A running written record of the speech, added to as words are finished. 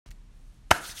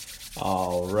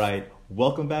All right.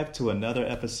 Welcome back to another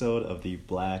episode of the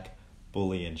Black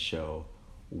Bullion Show.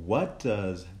 What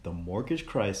does the mortgage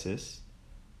crisis,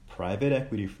 private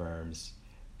equity firms,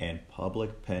 and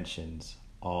public pensions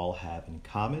all have in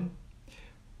common?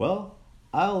 Well,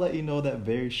 I'll let you know that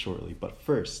very shortly. But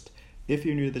first, if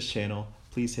you're new to this channel,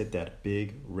 please hit that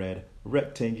big red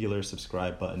rectangular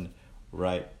subscribe button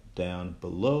right down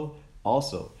below.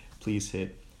 Also, please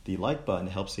hit the like button.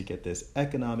 It helps to get this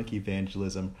economic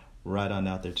evangelism right on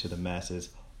out there to the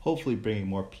masses, hopefully bringing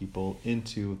more people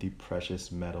into the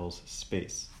precious metals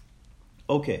space.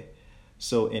 Okay,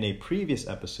 so in a previous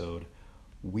episode,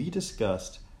 we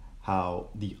discussed how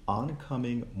the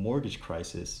oncoming mortgage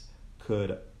crisis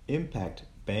could impact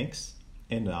banks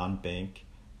and non-bank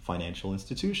financial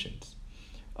institutions,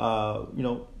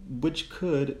 which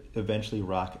could eventually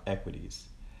rock equities.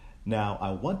 Now, I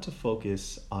want to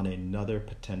focus on another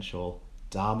potential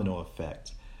domino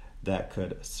effect that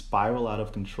could spiral out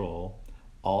of control,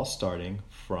 all starting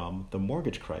from the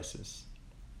mortgage crisis.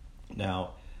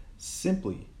 Now,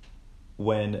 simply,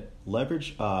 when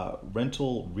leverage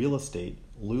rental real estate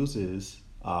loses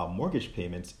mortgage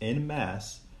payments en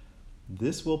masse,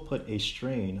 this will put a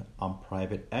strain on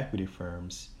private equity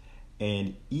firms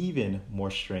and even more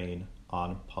strain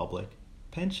on public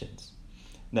pensions.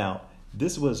 Now,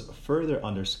 this was further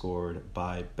underscored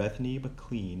by Bethany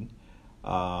McLean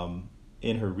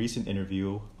in her recent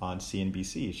interview on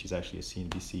CNBC. She's actually a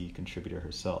CNBC contributor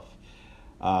herself.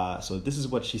 So this is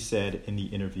what she said in the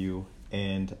interview,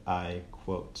 and I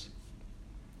quote,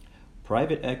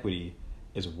 "Private equity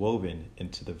is woven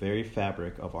into the very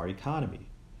fabric of our economy.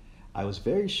 I was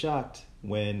very shocked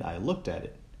when I looked at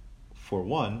it. For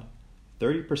one,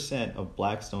 30% of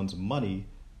Blackstone's money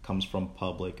comes from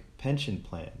public pension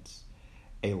plans.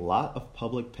 A lot of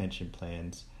public pension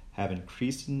plans have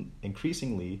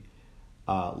increasingly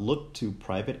looked to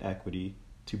private equity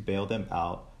to bail them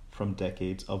out from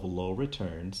decades of low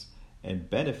returns and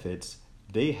benefits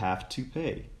they have to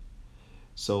pay.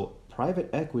 So private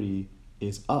equity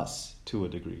is us to a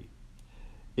degree.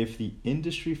 If the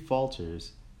industry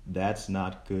falters, that's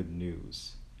not good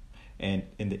news." And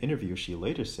in the interview, she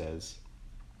later says,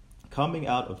 "Coming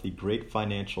out of the great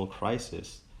financial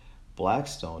crisis,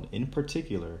 Blackstone in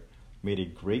particular made a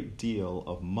great deal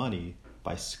of money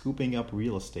by scooping up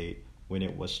real estate when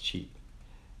it was cheap.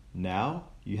 Now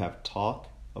you have talk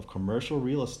of commercial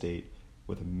real estate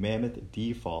with mammoth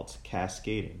defaults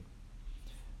cascading."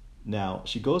 Now,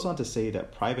 she goes on to say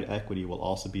that private equity will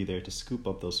also be there to scoop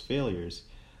up those failures,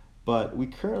 but we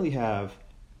currently have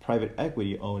private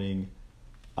equity owning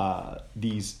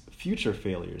these future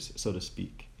failures, so to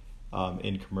speak,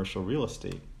 in commercial real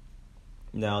estate.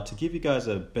 Now, to give you guys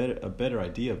a better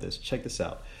idea of this, check this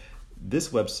out. This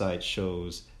website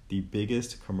shows the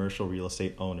biggest commercial real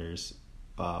estate owners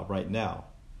right now.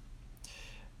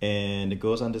 And it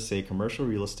goes on to say commercial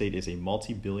real estate is a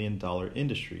multi-billion-dollar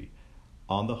industry.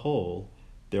 On the whole,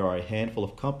 there are a handful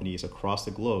of companies across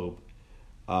the globe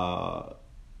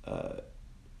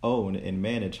own and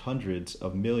manage hundreds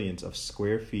of millions of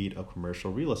square feet of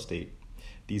commercial real estate.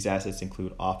 These assets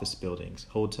include office buildings,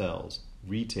 hotels,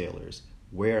 retailers,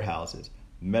 warehouses,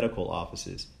 medical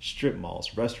offices, strip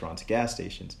malls, restaurants, gas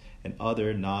stations, and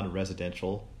other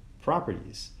non-residential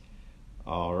properties.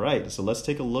 All right, so let's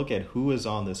take a look at who is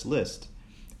on this list.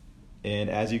 And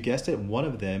as you guessed it, one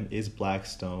of them is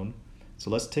Blackstone. So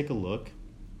let's take a look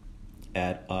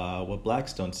at what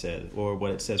Blackstone said, or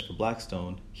what it says for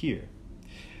Blackstone here.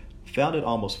 Founded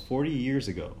almost 40 years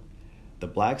ago, the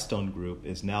Blackstone Group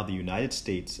is now the United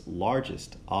States'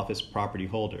 largest office property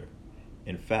holder.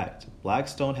 In fact,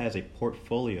 Blackstone has a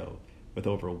portfolio with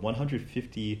over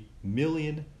 150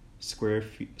 million square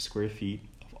feet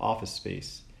of office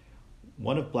space.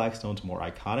 One of Blackstone's more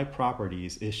iconic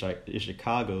properties is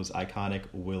Chicago's iconic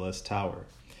Willis Tower,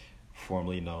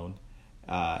 formerly known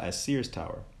as Sears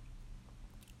Tower.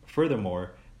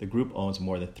 Furthermore, the group owns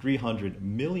more than 300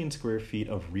 million square feet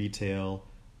of retail,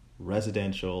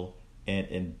 residential, and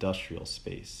industrial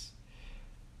space.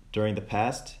 During the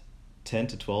past 10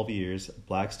 to 12 years,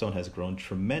 Blackstone has grown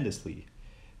tremendously.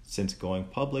 Since going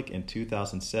public in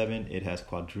 2007, it has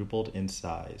quadrupled in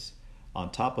size.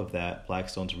 On top of that,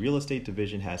 Blackstone's real estate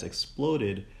division has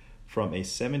exploded from a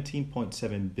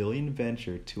 $17.7 billion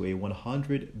venture to a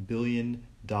 $100 billion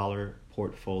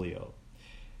portfolio.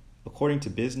 According to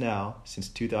BizNow, since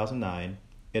 2009,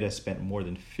 it has spent more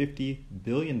than $50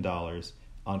 billion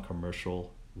on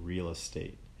commercial real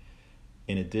estate.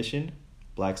 In addition,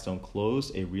 Blackstone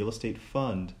closed a real estate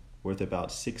fund worth about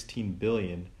 $16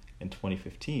 billion in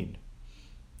 2015.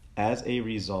 As a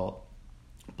result,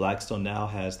 Blackstone now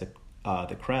has the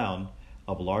crown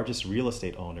of largest real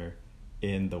estate owner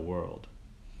in the world.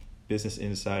 Business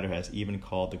Insider has even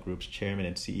called the group's chairman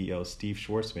and CEO, Steve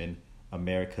Schwarzman,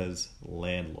 America's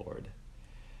landlord.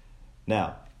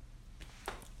 Now,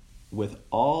 with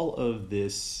all of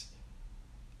this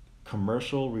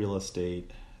commercial real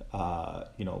estate,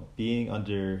 being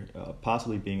under,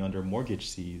 possibly being under mortgage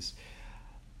seas,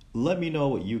 let me know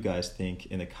what you guys think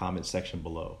in the comment section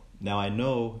below. Now, I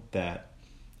know that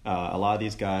a lot of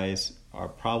these guys are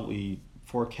probably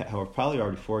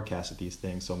already forecasted these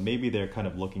things, so maybe they're kind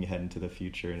of looking ahead into the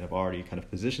future and have already kind of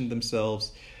positioned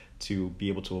themselves to be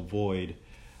able to avoid,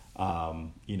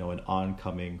 an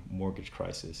oncoming mortgage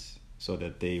crisis, so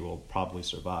that they will probably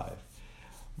survive.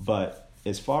 But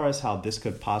as far as how this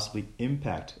could possibly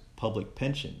impact public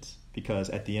pensions, because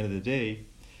at the end of the day,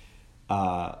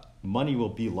 money will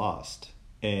be lost,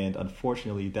 and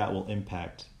unfortunately that will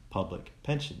impact public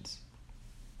pensions.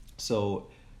 So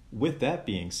with that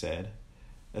being said,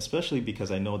 especially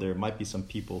because I know there might be some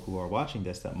people who are watching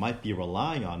this that might be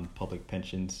relying on public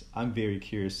pensions, I'm very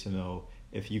curious to know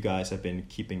if you guys have been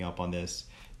keeping up on this,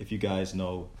 if you guys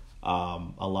know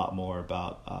a lot more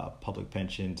about public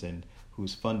pensions and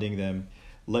who's funding them.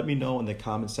 Let me know in the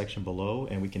comment section below,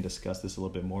 and we can discuss this a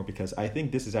little bit more, because I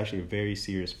think this is actually a very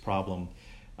serious problem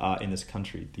in this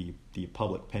country, the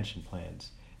public pension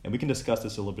plans. And we can discuss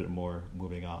this a little bit more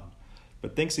moving on.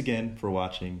 But thanks again for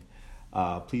watching.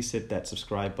 Please hit that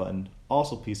subscribe button.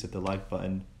 Also, please hit the like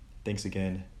button. Thanks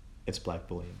again. It's Black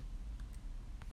Bullion.